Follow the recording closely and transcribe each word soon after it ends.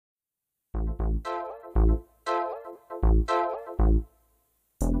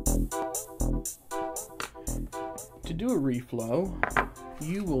do a reflow,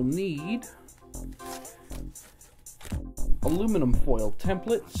 you will need aluminum foil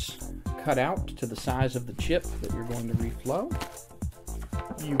templates cut out to the size of the chip that you're going to reflow.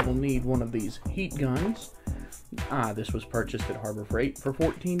 You will need one of these heat guns. This was purchased at Harbor Freight for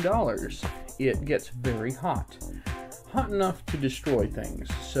 $14. It gets very hot. Hot enough to destroy things,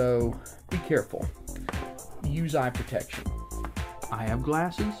 so be careful. Use eye protection. I have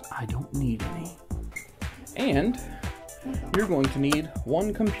glasses, I don't need any. And you're going to need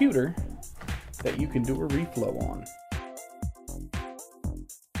one computer that you can do a reflow on.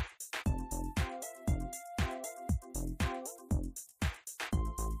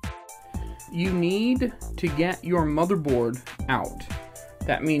 You need to get your motherboard out.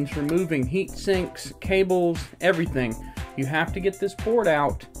 That means removing heat sinks, cables, everything. You have to get this board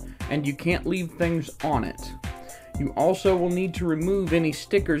out, and you can't leave things on it. You also will need to remove any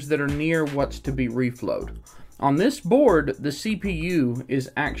stickers that are near what's to be reflowed. On this board, the CPU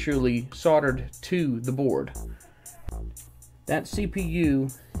is actually soldered to the board. That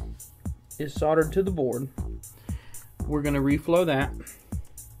CPU is soldered to the board. We're going to reflow that.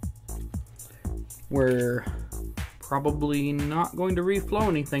 We're probably not going to reflow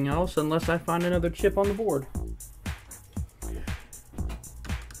anything else unless I find another chip on the board.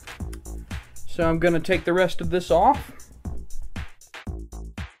 So I'm going to take the rest of this off.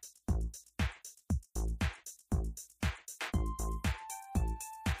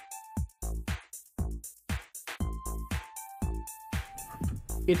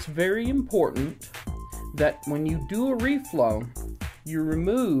 It's very important that when you do a reflow, you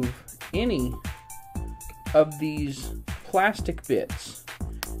remove any of these plastic bits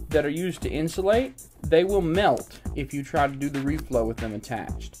that are used to insulate. They will melt if you try to do the reflow with them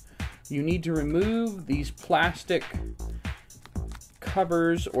attached. You need to remove these plastic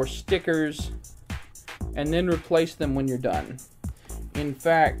covers or stickers and then replace them when you're done. In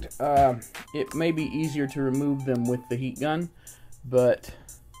fact, it may be easier to remove them with the heat gun, but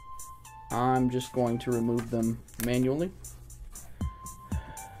I'm just going to remove them manually.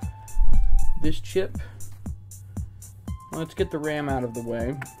 This chip, let's get the RAM out of the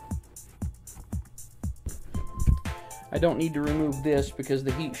way. I don't need to remove this because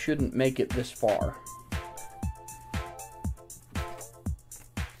the heat shouldn't make it this far.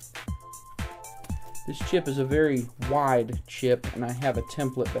 This chip is a very wide chip, and I have a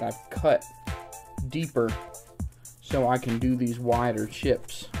template that I've cut deeper so I can do these wider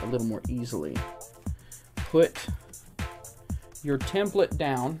chips a little more easily. Put your template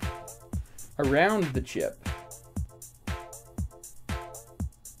down around the chip.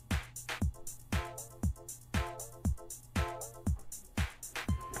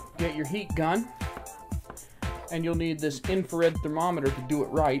 Get your heat gun, and you'll need this infrared thermometer to do it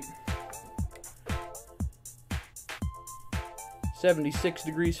right. 76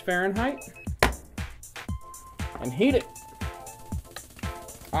 degrees Fahrenheit, and heat it.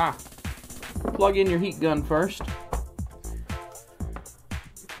 Plug in your heat gun first.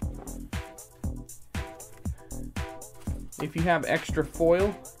 If you have extra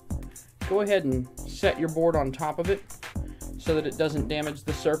foil, go ahead and set your board on top of it so that it doesn't damage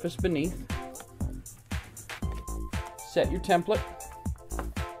the surface beneath. Set your template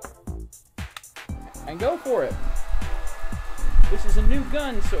and go for it. This is a new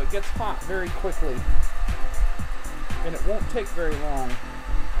gun, so it gets hot very quickly, and it won't take very long.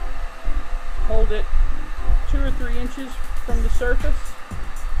 Hold it 2 or 3 inches from the surface.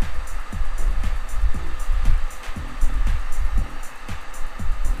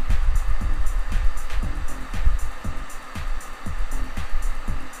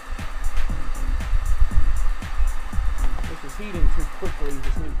 This is heating too quickly.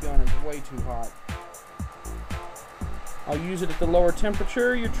 This new gun is way too hot. I'll use it at the lower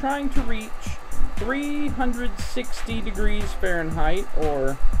temperature. You're trying to reach 360 degrees Fahrenheit,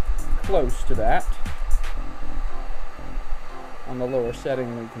 or close to that. On the lower setting,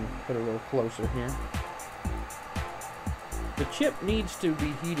 we can put it a little closer here. The chip needs to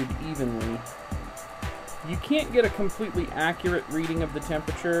be heated evenly. You can't get a completely accurate reading of the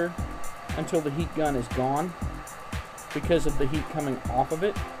temperature until the heat gun is gone because of the heat coming off of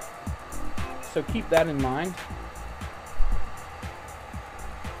it. So keep that in mind.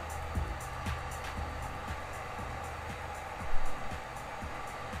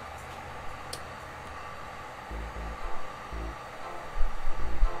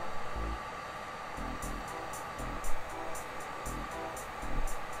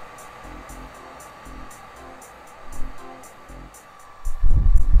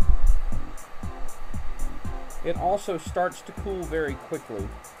 It also starts to cool very quickly.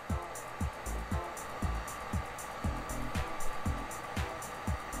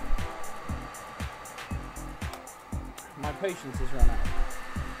 patience has run out.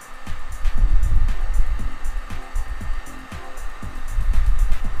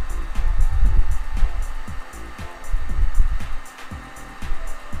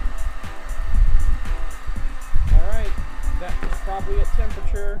 Alright, that was probably at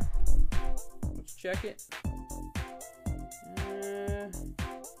temperature. Let's check it.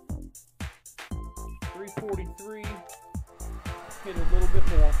 343. Hit it a little bit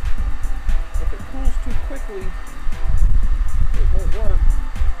more. If it cools too quickly, it won't work.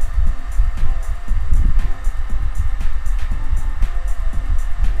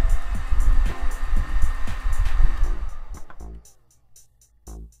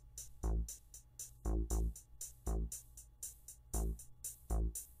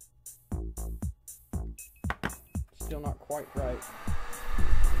 Still not quite right.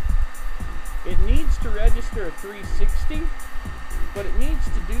 It needs to register a 360, but it needs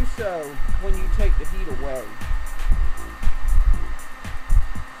to do so when you take the heat away.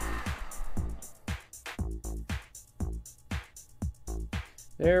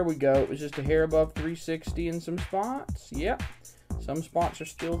 There we go. It was just a hair above 360 in some spots. Yep. Some spots are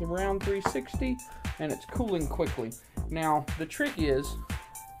still around 360, and it's cooling quickly. Now, the trick is,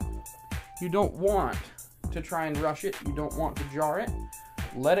 you don't want to try and rush it. You don't want to jar it.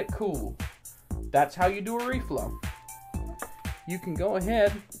 Let it cool. That's how you do a reflow. You can go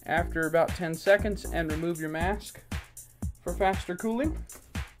ahead after about 10 seconds and remove your mask for faster cooling.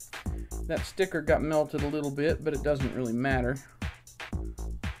 That sticker got melted a little bit, but it doesn't really matter.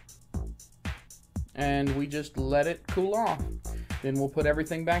 And we just let it cool off. Then we'll put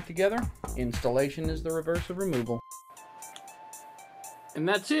everything back together. Installation is the reverse of removal. And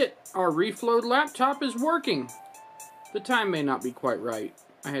that's it. Our reflowed laptop is working. The time may not be quite right.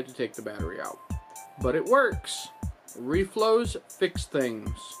 I had to take the battery out. But it works. Reflows fix things.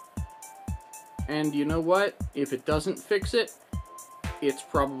 And you know what? If it doesn't fix it, it's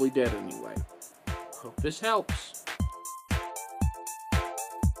probably dead anyway. Hope this helps.